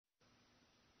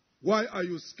Why are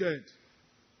you scared?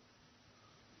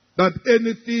 That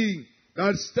anything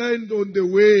that stands on the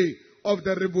way of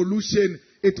the revolution,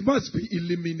 it must be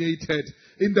eliminated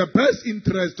in the best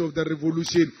interest of the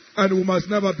revolution, and we must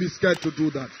never be scared to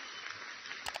do that.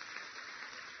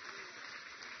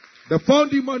 The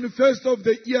founding manifesto of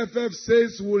the EFF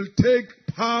says we'll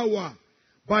take power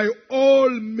by all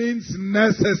means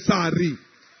necessary.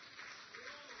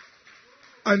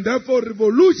 And therefore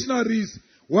revolutionaries,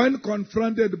 when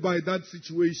confronted by that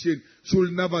situation,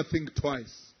 should never think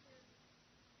twice.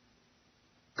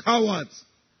 Cowards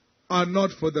are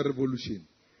not for the revolution.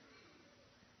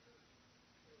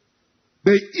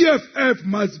 The EFF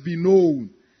must be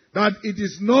known that it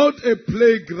is not a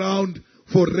playground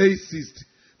for racists.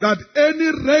 That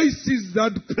any racist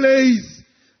that plays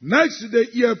next to the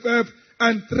EFF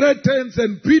and threatens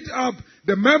and beat up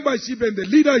the membership and the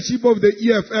leadership of the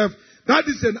EFF, that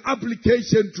is an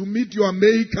application to meet your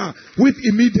maker with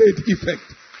immediate effect.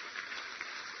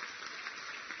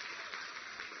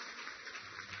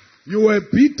 You were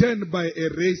beaten by a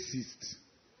racist.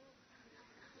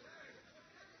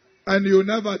 And you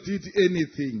never did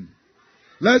anything.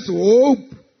 Let's hope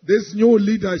this new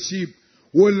leadership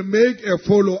will make a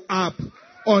follow-up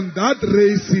on that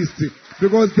racist.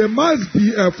 Because there must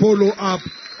be a follow-up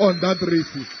on that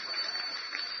racist.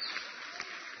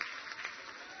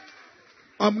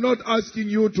 I'm not asking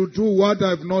you to do what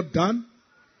I've not done.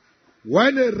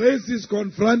 When a racist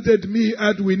confronted me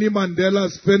at Winnie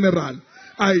Mandela's funeral,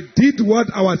 I did what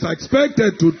I was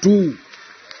expected to do.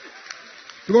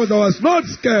 Because I was not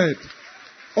scared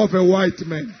of a white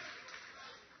man.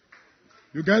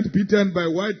 You get beaten by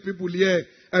white people here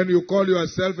and you call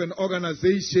yourself an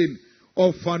organization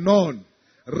of Fanon.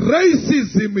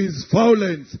 Racism is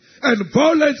violence, and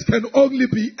violence can only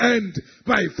be ended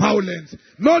by violence,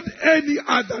 not any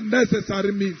other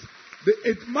necessary means.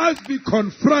 It must be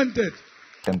confronted.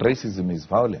 And racism is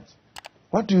violence.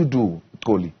 What do you do,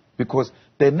 Toli? Because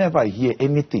they never hear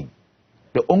anything.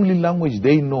 The only language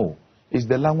they know is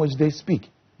the language they speak.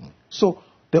 So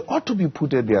they ought to be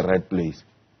put at their right place.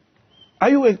 Are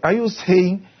you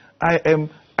saying I am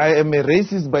a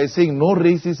racist by saying no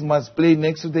racist must play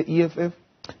next to the EFF?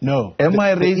 No. Am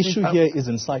I racist? The issue here is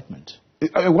incitement.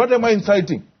 What am I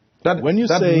inciting? That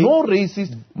say no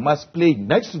racist must play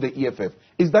next to the EFF.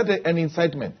 Is that an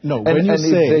incitement? No. And if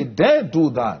they dare do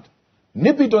that,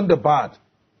 nip it on the bud,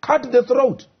 cut the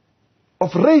throat of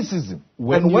racism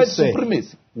and white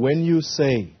supremacy. When you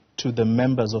say to the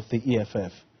members of the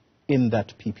EFF in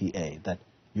that PPA that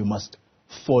you must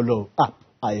follow up,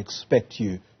 I expect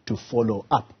you to follow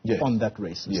up on that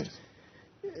racist. Yes.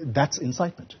 That's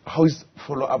incitement. How is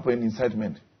follow up an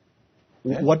incitement?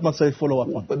 What must they follow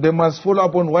up on? They must follow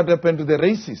up on what happened to the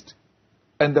racist.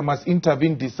 And they must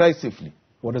intervene decisively.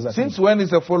 What does that Since mean? when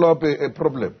is a follow-up a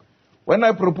problem? When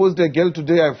I proposed a girl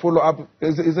today, I follow up.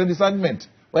 It's an incitement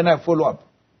when I follow up.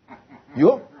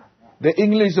 The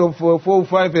English of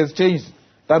 405 has changed.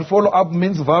 That follow-up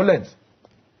means violence.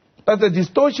 That's a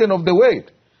distortion of the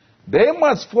word. They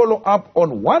must follow up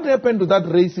on what happened to that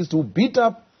racist who beat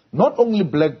up not only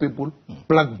black people,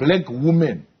 but black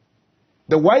women.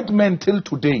 The white man till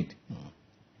to date,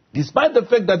 despite the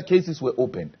fact that cases were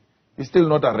opened, is still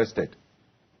not arrested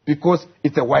because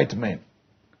it's a white man.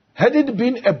 Had it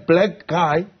been a black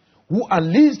guy who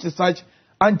unleashed such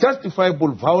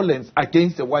unjustifiable violence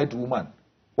against a white woman,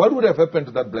 what would have happened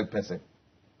to that black person?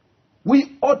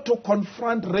 We ought to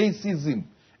confront racism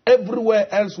everywhere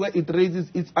else where it raises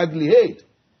its ugly head.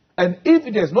 And if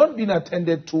it has not been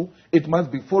attended to, it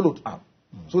must be followed up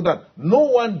so that no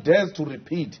one dares to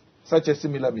repeat such a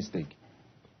similar mistake.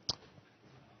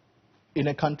 In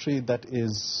a country that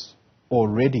is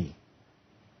already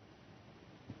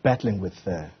battling with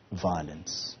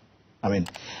violence, I mean,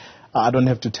 I don't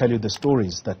have to tell you the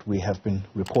stories that we have been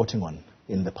reporting on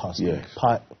in the past week,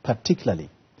 particularly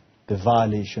the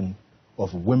violation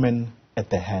of women at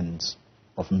the hands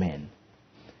of men.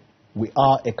 We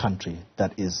are a country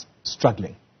that is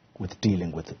struggling with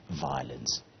dealing with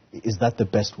violence. Is that the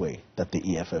best way that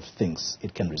the EFF thinks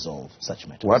it can resolve such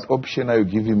matters? What option are you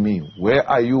giving me? Where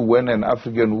are you when an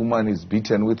African woman is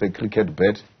beaten with a cricket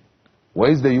bat?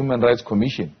 Where is the Human Rights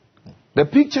Commission? The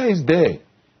picture is there.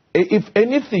 If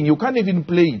anything, you can't even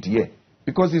play it here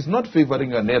because it's not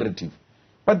favoring your narrative.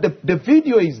 But the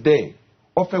video is there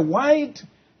of a white,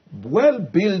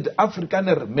 well-built African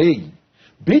male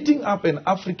beating up an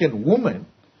African woman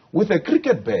with a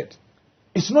cricket bat.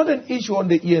 It's not an issue on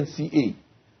the ENCA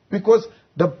because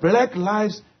the black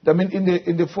lives, I mean in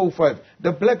the 4-5,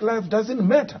 the black life doesn't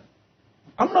matter.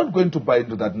 I'm not going to buy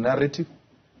into that narrative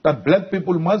that black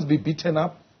people must be beaten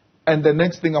up and the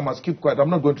next thing I must keep quiet.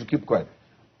 I'm not going to keep quiet.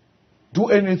 Do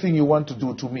anything you want to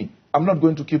do to me. I'm not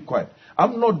going to keep quiet.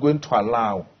 I'm not going to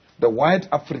allow the white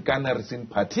Afrikaners in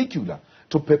particular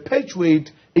to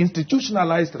perpetuate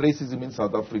institutionalized racism in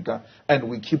South Africa, and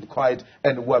we keep quiet,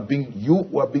 and we are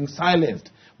being silenced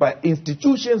by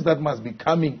institutions that must be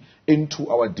coming into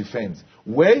our defense.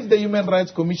 Where is the Human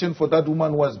Rights Commission for that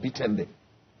woman who was beaten there?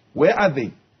 Where are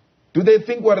they? Do they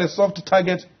think we're a soft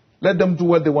target? Let them do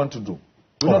what they want to do.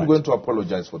 We're not going to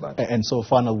apologize for that. And so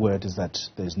final word is that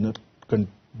there's not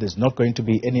going to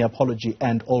be any apology,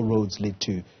 and all roads lead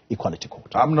to Equality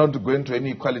Court. I'm not going to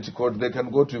any Equality Court. They can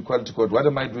go to Equality Court. What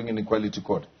am I doing in Equality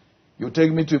Court? You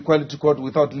take me to Equality Court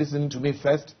without listening to me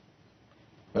first?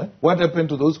 What happened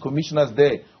to those commissioners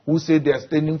there who say they are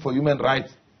standing for human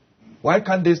rights? Why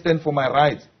can't they stand for my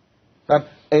rights? That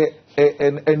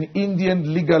an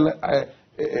Indian legal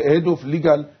head of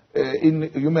legal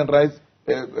in human rights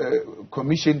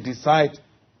commission decide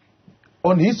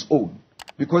on his own,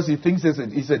 because he thinks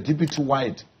he's a deputy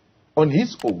white, on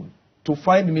his own, to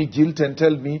find me guilty and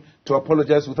tell me to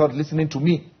apologize without listening to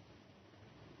me.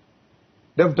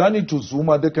 They've done it to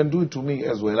Zuma, they can do it to me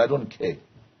as well, I don't care.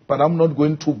 But I'm not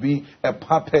going to be a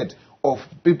puppet of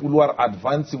people who are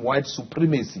advancing white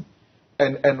supremacy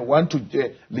and want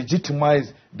to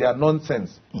legitimize their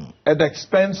nonsense at the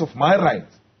expense of my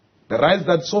rights, the rights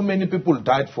that so many people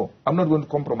died for. I'm not going to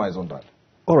compromise on that.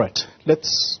 All right,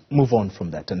 let's move on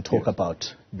from that and talk about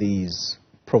these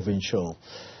provincial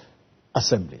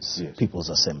assemblies, people's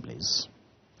assemblies.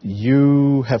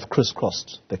 You have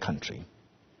crisscrossed the country,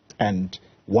 and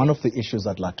one of the issues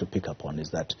I'd like to pick up on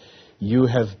is that you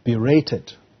have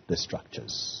berated the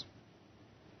structures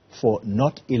for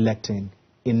not electing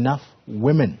enough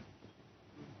women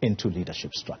into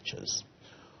leadership structures.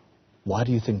 Why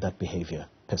do you think that behavior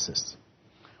persists?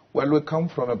 Well, we come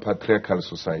from a patriarchal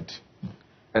society,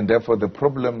 and therefore the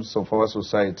problems of our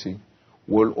society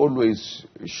will always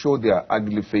show their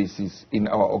ugly faces in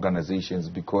our organizations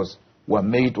because we're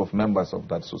made of members of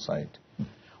that society.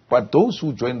 But those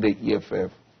who join the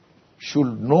EFF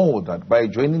should know that by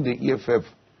joining the EFF,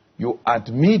 you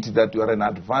admit that you are an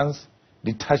advanced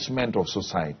detachment of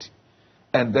society.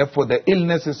 And therefore the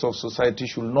illnesses of society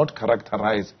should not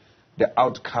characterize the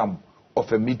outcome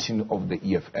of a meeting of the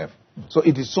EFF. So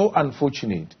it is so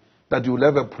unfortunate that you will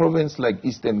have a province like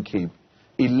Eastern Cape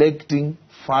electing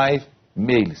 5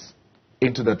 males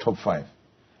into the top 5.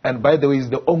 And by the way, it's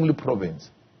the only province.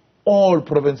 All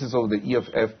provinces of the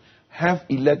EFF have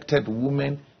elected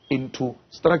women into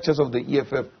structures of the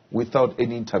EFF without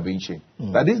any intervention.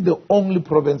 That is the only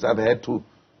province I've had to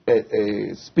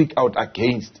speak out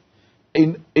against,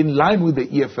 in line with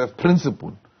the EFF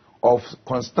principle of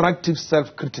constructive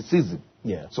self-criticism.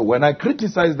 So when I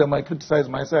criticize them, I criticize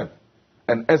myself.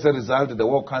 And as a result, the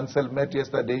War Council met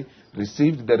yesterday,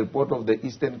 received the report of the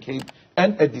Eastern Cape,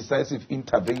 and a decisive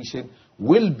intervention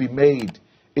will be made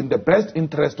in the best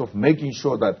interest of making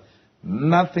sure that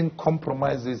nothing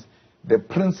compromises the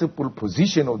principal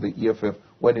position of the EFF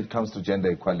when it comes to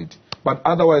gender equality. But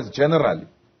otherwise, generally,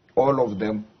 all of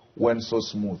them went so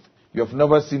smooth. You have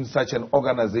never seen such an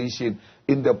organization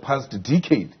in the past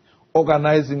decade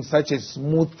organizing such a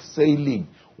smooth sailing,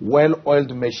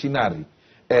 well-oiled machinery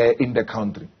in the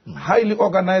country. Highly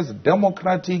organized,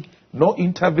 democratic, no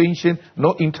intervention,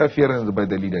 no interference by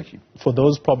the leadership. For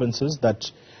those provinces that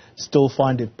still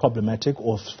find it problematic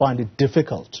or find it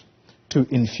difficult to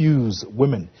infuse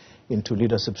women into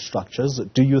leadership structures,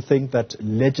 do you think that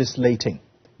legislating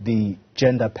the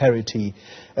gender parity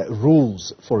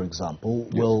rules, for example,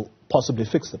 will possibly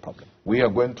fix the problem? We are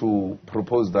going to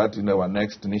propose that in our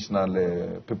next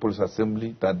National People's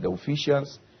Assembly, that the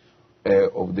officials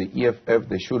of the EFF,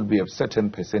 there should be a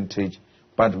certain percentage,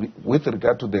 but with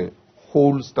regard to the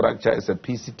whole structure as a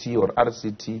PCT or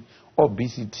RCT or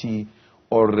BCT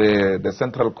or the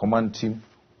Central Command Team,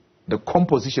 the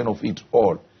composition of it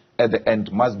all at the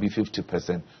end must be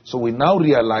 50%. So we now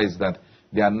realize that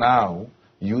they are now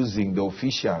using the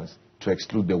officials to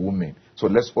exclude the women. So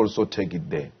let's also take it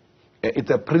there.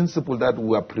 It's a principle that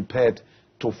we are prepared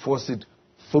to force it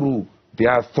through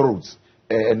their throats.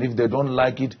 And if they don't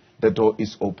like it, the door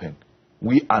is open.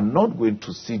 We are not going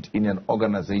to sit in an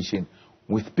organization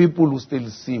with people who still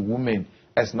see women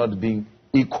as not being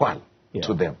equal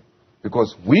to them.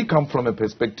 Because we come from a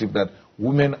perspective that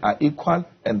women are equal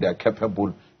and they are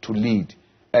capable to lead.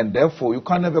 And therefore, you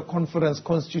can't have a conference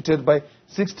constituted by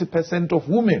 60% of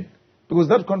women. Because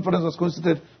that conference was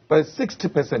constituted by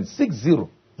 60%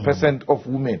 of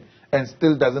women, and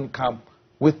still doesn't come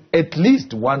with at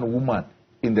least one woman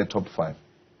in the top 5.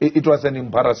 It was an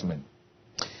embarrassment.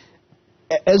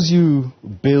 As you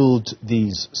build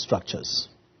these structures,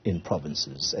 in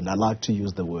provinces. And I like to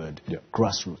use the word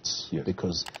grassroots, Yes.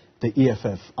 because the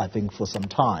EFF, I think for some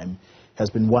time, has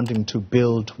been wanting to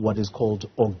build what is called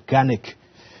organic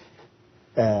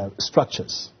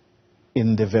structures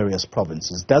in the various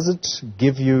provinces. Does it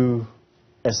give you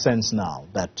a sense now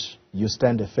that you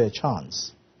stand a fair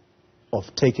chance of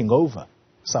taking over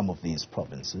some of these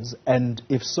provinces? And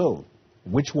if so,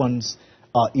 which ones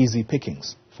are easy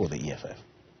pickings for the EFF?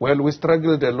 Well, we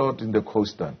struggled a lot in the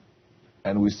coastal,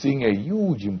 and we're seeing a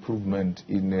huge improvement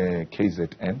in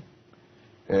KZN,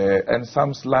 and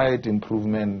some slight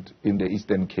improvement in the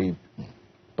Eastern Cape.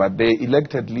 But the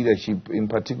elected leadership, in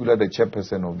particular the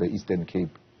chairperson of the Eastern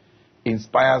Cape,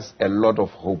 inspires a lot of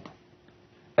hope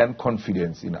and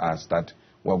confidence in us that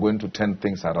we're going to turn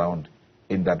things around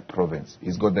in that province.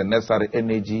 He's got the necessary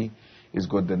energy, he's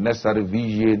got the necessary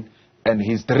vision, and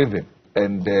he's driven.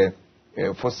 And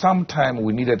for some time,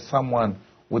 we needed someone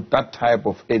with that type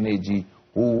of energy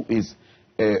who is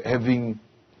having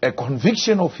a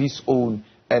conviction of his own,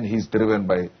 and he's driven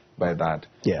by that.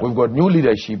 Yeah. We've got new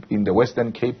leadership in the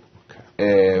Western Cape.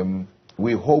 Okay.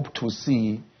 We hope to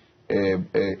see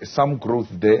some growth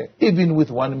there, even with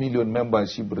 1 million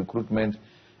membership recruitment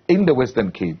in the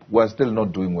Western Cape. We're still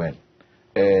not doing well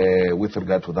with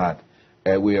regard to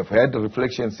that. We have had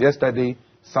reflections yesterday.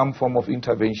 Some form of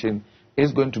intervention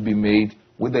is going to be made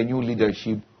with the new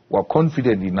leadership. We're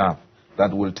confident enough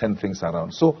that will turn things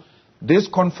around. So these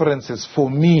conferences, for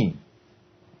me,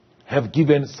 have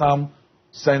given some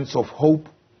sense of hope,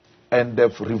 and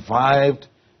they've revived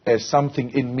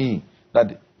something in me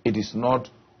that it is not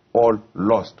all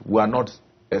lost. We are not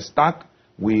stuck.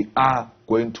 We are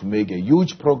going to make a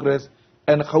huge progress,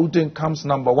 and Gauteng comes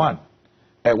number one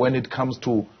when it comes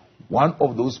to one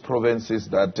of those provinces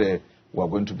that we are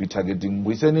going to be targeting.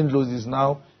 Mbuiseni is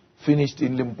now finished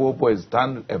in Limpopo, has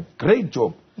done a great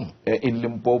job in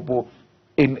Limpopo.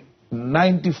 In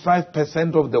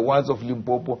 95% of the wards of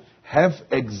Limpopo have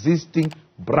existing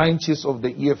branches of the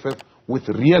EFF with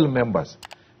real members.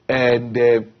 And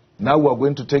now we are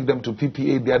going to take them to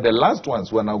PPA. They are the last ones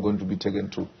who are now going to be taken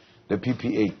to the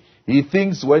PPA. He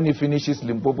thinks when he finishes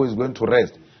Limpopo, he's going to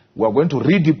rest. We are going to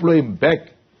redeploy him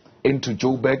back into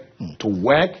Joburg to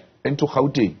work into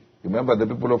Gauteng. Remember, the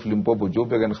people of Limpopo,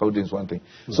 Joburg and Gauteng is one thing.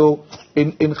 So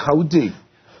in Gauteng,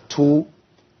 to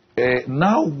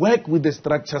now work with the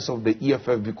structures of the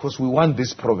EFF, because we want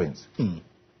this province.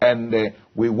 And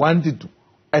we want it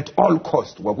at all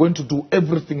costs. We're going to do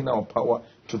everything in our power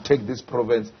to take this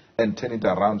province and turn it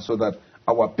around so that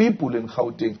our people in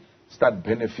Gauteng start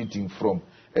benefiting from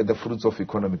the fruits of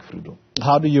economic freedom.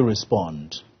 How do you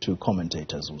respond to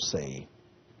commentators who say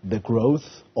the growth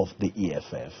of the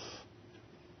EFF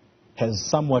has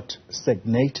somewhat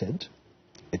stagnated?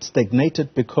 It's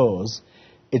stagnated because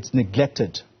it's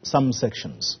neglected some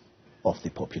sections of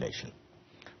the population.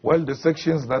 Well, the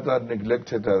sections that are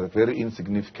neglected are very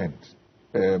insignificant.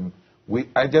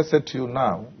 I just said to you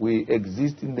now, we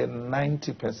exist in the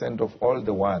 90% of all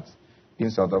the wards in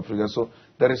South Africa. So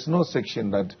there is no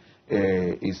section that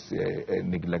is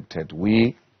neglected.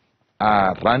 We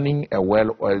are running a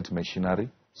well-oiled machinery,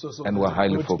 and we're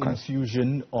highly focused.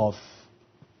 Infusion of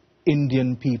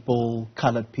Indian people,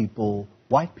 colored people,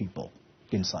 white people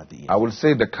inside the EFF. I will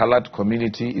say the colored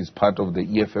community is part of the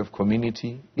EFF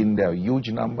community in their huge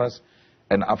numbers,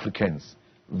 and Africans.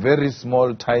 Very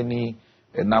small, tiny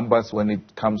numbers when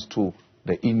it comes to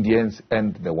the Indians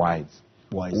and the whites.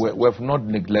 We have not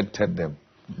neglected them.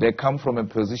 They come from a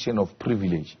position of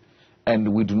privilege,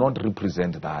 and we do not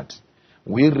represent that.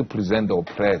 We represent the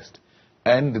oppressed,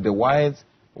 and the whites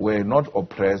were not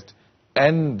oppressed,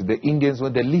 and the Indians were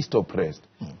the least oppressed,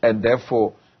 and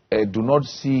therefore do not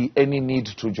see any need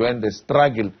to join the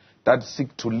struggle that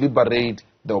seek to liberate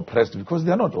the oppressed, because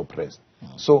they are not oppressed.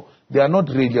 So they are not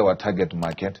really our target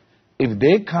market. If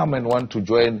they come and want to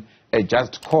join a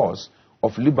just cause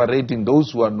of liberating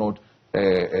those who are not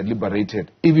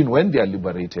liberated, even when they are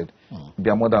liberated, they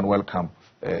are more than welcome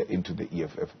into the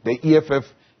EFF. The EFF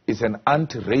is an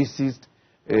anti-racist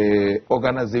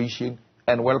organization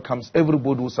and welcomes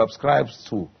everybody who subscribes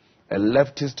to a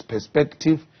leftist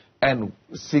perspective and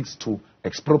seeks to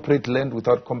expropriate land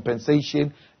without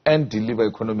compensation and deliver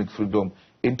economic freedom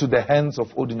into the hands of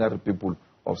ordinary people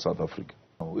of South Africa.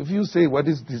 If you say what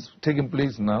is this taking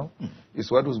place now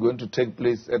is what was going to take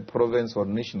place at province or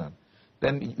national,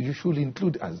 then you should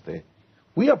include us there.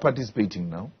 We are participating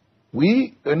now.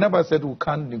 We never said we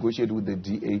can't negotiate with the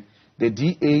DA. The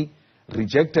DA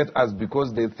rejected us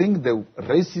because they think the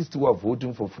racists who are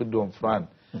voting for Freedom Front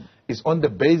is on the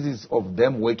basis of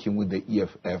them working with the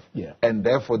EFF, and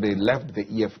therefore they left the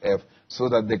EFF so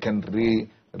that they can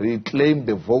reclaim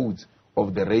the votes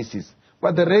of the racists.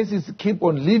 But the racists keep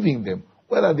on leaving them,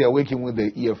 whether they are working with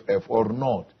the EFF or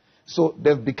not. So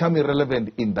they've become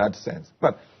irrelevant in that sense.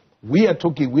 But we are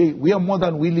talking, we are more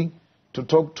than willing to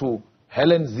talk to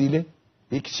Helen Zille.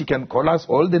 She can call us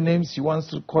all the names she wants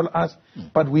to call us.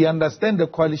 But we understand the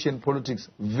coalition politics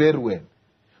very well.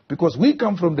 Because we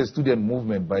come from the student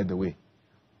movement, by the way.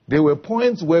 There were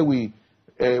points where we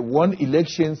won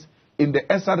elections in the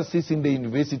SRCs in the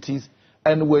universities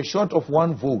and were short of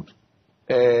one vote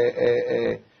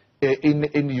in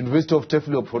the University of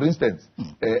Teflo, for instance.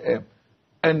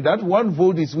 And that one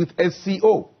vote is with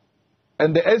SCO.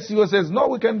 And the SCO says, no,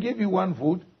 we can give you one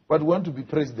vote, but we want to be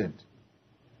president.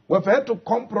 We've had to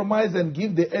compromise and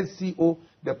give the SCO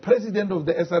the president of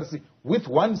the SRC with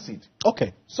one seat.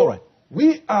 Okay, so all right.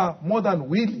 We are more than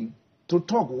willing to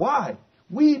talk. Why?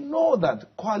 We know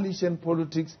that coalition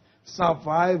politics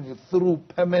survive through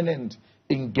permanent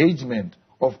engagement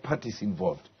of parties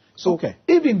involved. So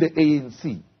even the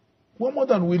ANC, we're more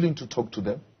than willing to talk to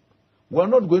them. We're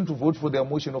not going to vote for their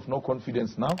motion of no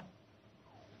confidence now.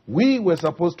 We were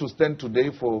supposed to stand today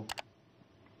for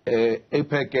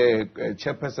APEC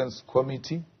chairperson's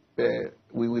committee.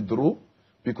 We withdrew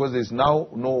because there's now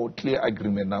no clear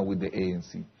agreement now with the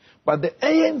ANC. But the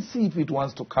ANC, if it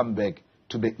wants to come back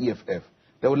to the EFF,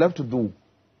 they will have to do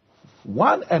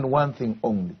one thing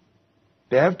only.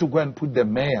 They have to go and put the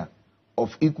mayor of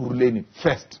Ekurhuleni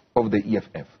first of the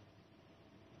EFF.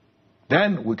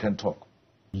 Then we can talk.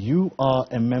 You are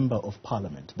a member of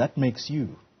parliament. That makes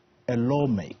you a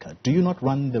lawmaker. Do you not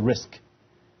run the risk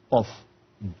of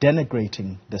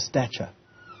denigrating the stature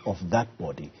of that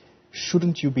body?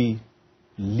 Shouldn't you be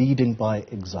leading by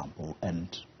example and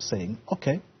saying,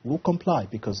 okay, we'll comply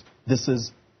because this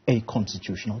is a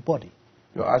constitutional body?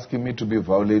 You're asking me to be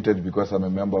violated because I'm a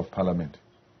member of parliament.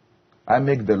 I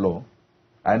make the law.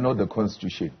 I know the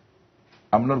constitution.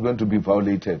 I'm not going to be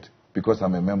violated because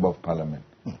I'm a member of parliament.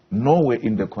 Nowhere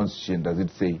in the constitution does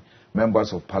it say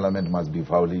members of parliament must be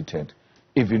violated,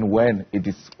 even when it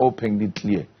is openly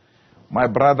clear. My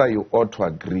brother, you ought to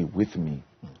agree with me.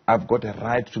 I've got a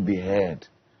right to be heard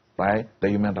by the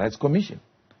Human Rights Commission.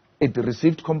 It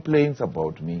received complaints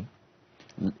about me.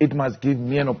 It must give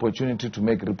me an opportunity to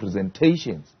make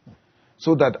representations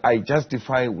so that I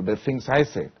justify the things I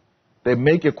said. They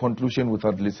make a conclusion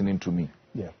without listening to me.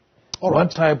 Yeah.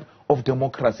 What type of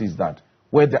democracy is that,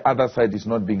 where the other side is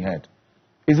not being heard?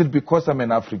 Is it because I'm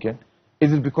an African?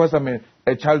 Is it because I'm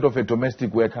a child of a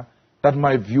domestic worker that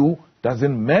my view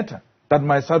doesn't matter? That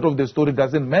my side of the story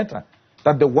doesn't matter?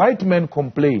 That the white man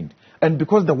complained, and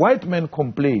because the white man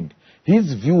complained,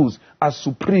 his views are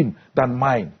supreme than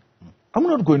mine. I'm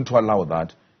not going to allow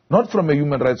that. Not from a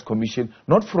Human Rights Commission,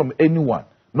 not from anyone,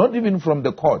 not even from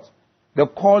the courts. The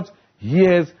court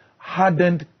hears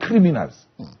hardened criminals.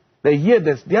 They hear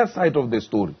their side of the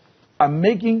story. I'm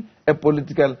making a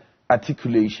political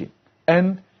articulation.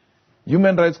 And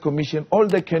Human Rights Commission, all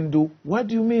they can do, what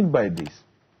do you mean by this?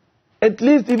 At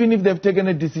least even if they've taken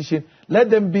a decision, let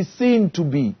them be seen to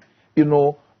be,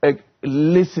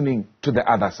 listening to the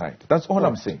other side. That's all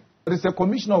I'm saying. There is a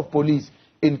commissioner of police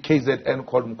in KZN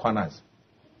called Mkhwanazi,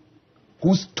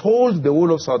 who's told the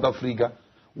whole of South Africa,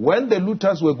 when the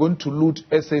looters were going to loot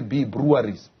SAB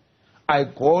breweries, I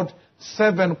got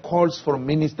 7 calls from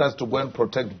ministers to go and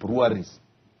protect breweries.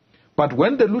 But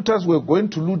when the looters were going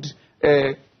to loot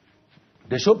the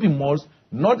shopping malls,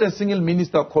 not a single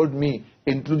minister called me,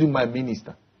 including my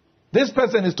minister. This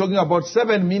person is talking about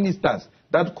 7 ministers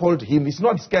that called him. He's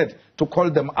not scared to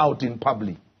call them out in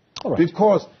public. All right.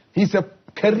 Because he's a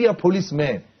career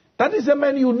policeman. That is a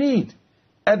man you need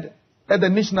at the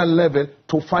national level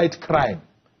to fight crime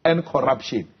and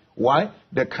corruption. Why?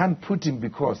 They can't put him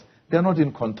because they're not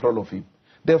in control of him.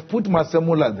 They've put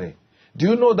Masemola there. Do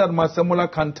you know that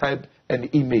Masemola can't type an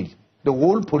email? The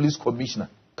whole police commissioner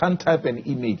can't type an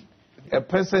email. A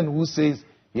person who says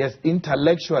he has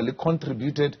intellectually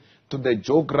contributed to the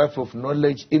geography of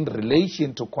knowledge in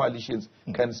relation to coalitions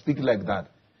can speak like that.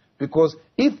 Because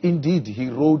if indeed he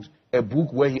wrote a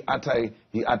book where he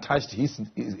attached his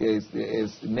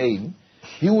name,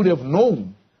 he would have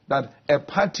known that a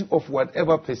party of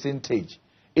whatever percentage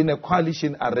in a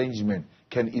coalition arrangement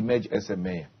can emerge as a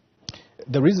mayor.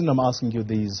 The reason I'm asking you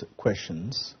these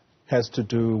questions has to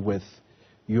do with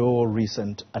your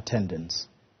recent attendance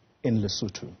in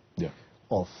Lesotho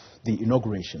of the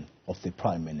inauguration of the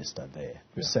Prime Minister there,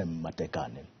 Sam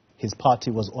Matekane. His party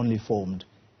was only formed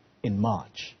in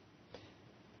March.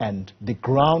 And the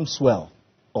groundswell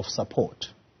of support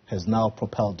has now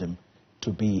propelled him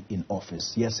to be in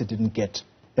office. Yes, he didn't get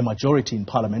a majority in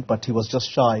Parliament, but he was just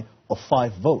shy of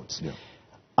 5 votes.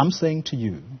 I'm saying to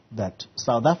you that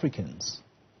South Africans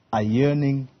are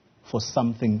yearning for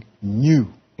something new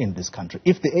in this country?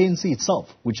 If the ANC itself,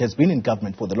 which has been in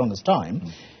government for the longest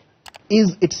time,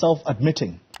 is itself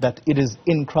admitting that it is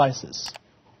in crisis,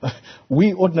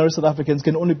 we ordinary South Africans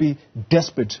can only be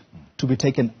desperate to be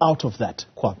taken out of that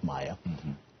quagmire.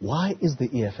 Why is the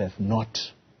EFF not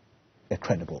a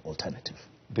credible alternative?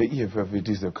 The EFF, it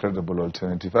is a credible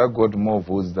alternative. I've got more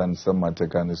votes than Sam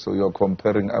Matekane, so you're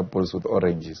comparing apples with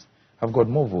oranges. I've got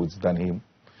more votes than him.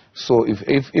 So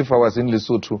if I was in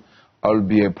Lesotho, I'll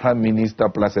be a prime minister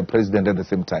plus a president at the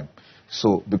same time.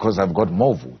 So, because I've got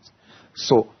more votes.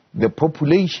 So, the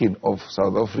population of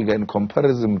South Africa in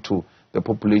comparison to the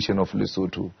population of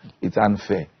Lesotho, it's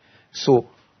unfair. So,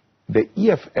 the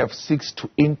EFF seeks to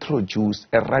introduce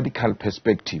a radical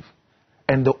perspective.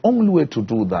 And the only way to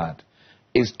do that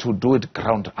is to do it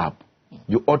ground up.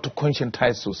 You ought to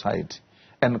conscientize society.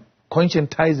 And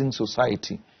conscientizing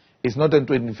society is not a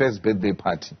 21st birthday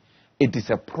party. It is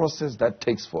a process that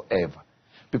takes forever.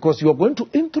 Because you are going to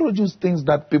introduce things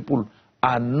that people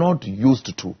are not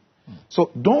used to.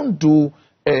 So don't do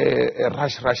a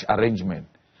rush arrangement.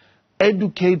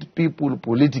 Educate people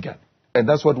politically. And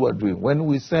that's what we're doing. When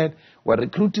we said we're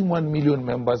recruiting 1 million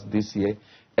members this year,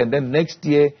 and then next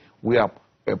year we are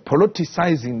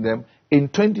politicizing them, in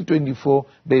 2024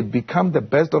 they become the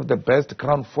best of the best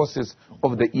ground forces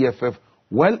of the EFF,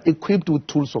 well equipped with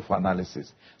tools of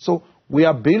analysis. So we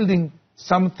are building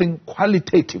something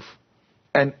qualitative,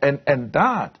 and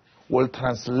that will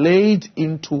translate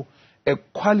into a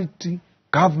quality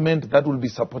government that will be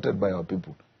supported by our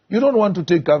people. You don't want to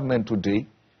take government today,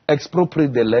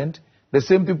 expropriate the land, the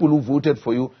same people who voted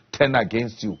for you turn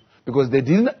against you because they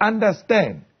didn't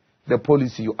understand the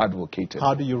policy you advocated.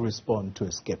 How do you respond to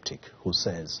a skeptic who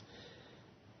says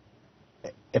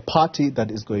a party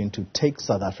that is going to take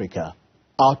South Africa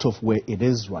out of where it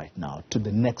is right now to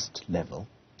the next level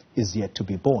is yet to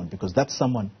be born? Because that's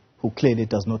someone who clearly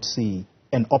does not see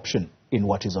an option in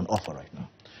what is on offer right now.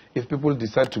 If people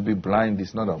decide to be blind,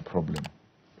 it's not our problem.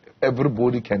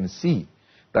 Everybody can see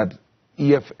that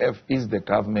EFF is the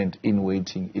government in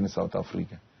waiting in South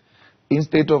Africa.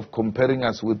 Instead of comparing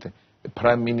us with the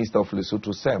Prime Minister of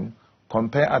Lesotho, Sam,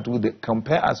 compare us with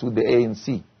the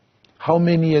ANC. How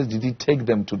many years did it take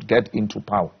them to get into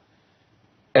power?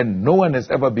 And no one has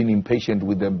ever been impatient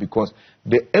with them because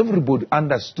everybody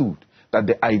understood that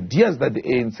the ideas that the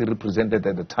ANC represented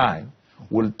at the time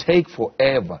will take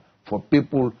forever for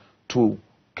people to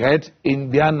get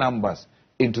in their numbers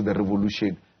into the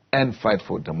revolution and fight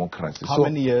for democracy. How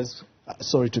many years,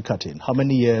 sorry to cut in, how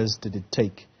many years did it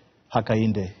take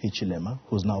Hakainde Hichilema,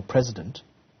 who's now president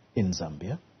in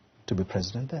Zambia, to be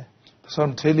president there? So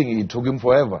I'm telling you, it took him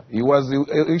forever. He was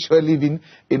actually living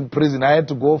in prison. I had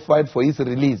to go fight for his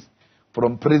release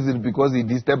from prison because he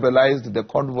destabilized the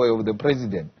convoy of the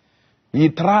president. He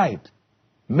tried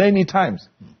many times.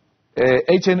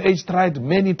 H&H tried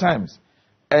many times.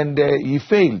 And he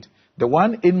failed. The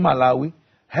one in Malawi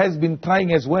has been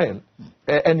trying as well.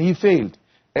 And he failed.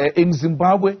 In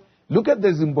Zimbabwe, look at the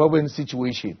Zimbabwean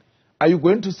situation. Are you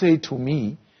going to say to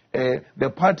me, the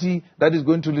party that is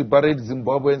going to liberate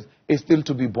Zimbabweans is still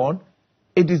to be born?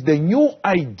 It is the new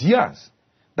ideas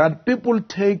that people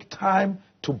take time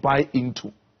to buy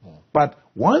into. But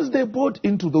once they bought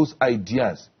into those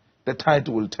ideas, the tide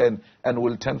will turn and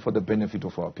will turn for the benefit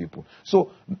of our people.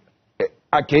 So,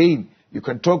 again, you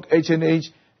can talk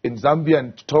H&H in Zambia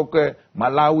and talk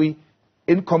Malawi.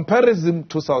 In comparison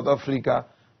to South Africa,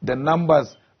 the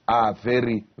numbers are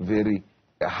very, very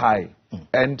high.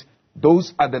 And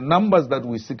those are the numbers that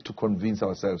we seek to convince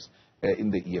ourselves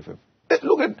in the EFF.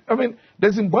 Look at, the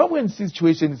Zimbabwean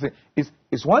situation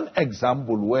is one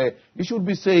example where you should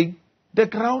be saying the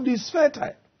ground is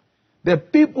fertile. The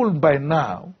people by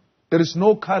now, there is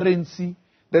no currency,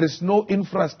 there is no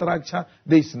infrastructure,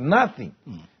 there is nothing.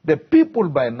 The people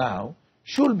by now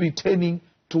should be turning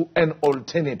to an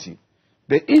alternative.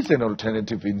 There is an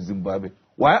alternative in Zimbabwe.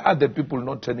 Why are the people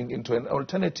not turning into an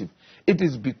alternative? It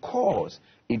is because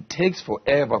it takes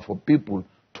forever for people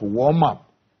to warm up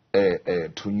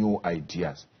to new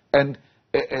ideas. And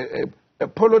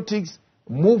politics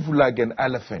move like an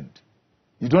elephant.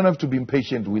 You don't have to be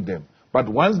impatient with them. But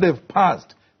once they've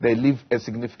passed, they leave a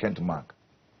significant mark.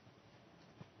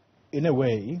 In a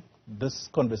way, this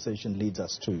conversation leads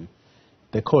us to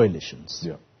the coalitions.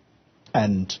 Yeah.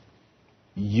 And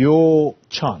your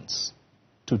chance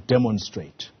to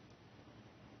demonstrate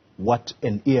what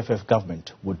an EFF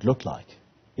government would look like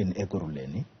in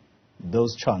Ekurhuleni,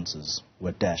 those chances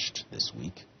were dashed this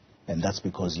week, and that's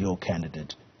because your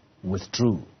candidate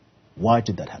withdrew. Why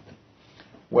did that happen?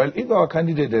 Well, if our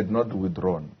candidate had not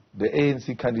withdrawn, the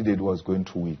ANC candidate was going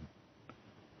to win.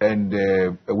 And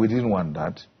we didn't want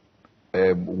that.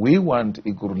 we want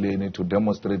Ekurhuleni to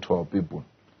demonstrate to our people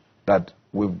that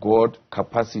we've got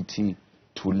capacity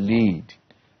to lead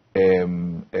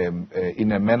in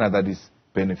a manner that is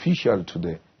beneficial to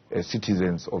the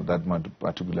citizens of that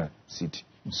particular city.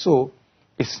 So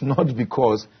it's not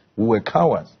because we were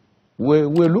cowards. We're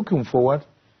looking forward.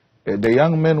 The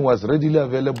young man was readily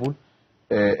available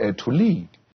to lead.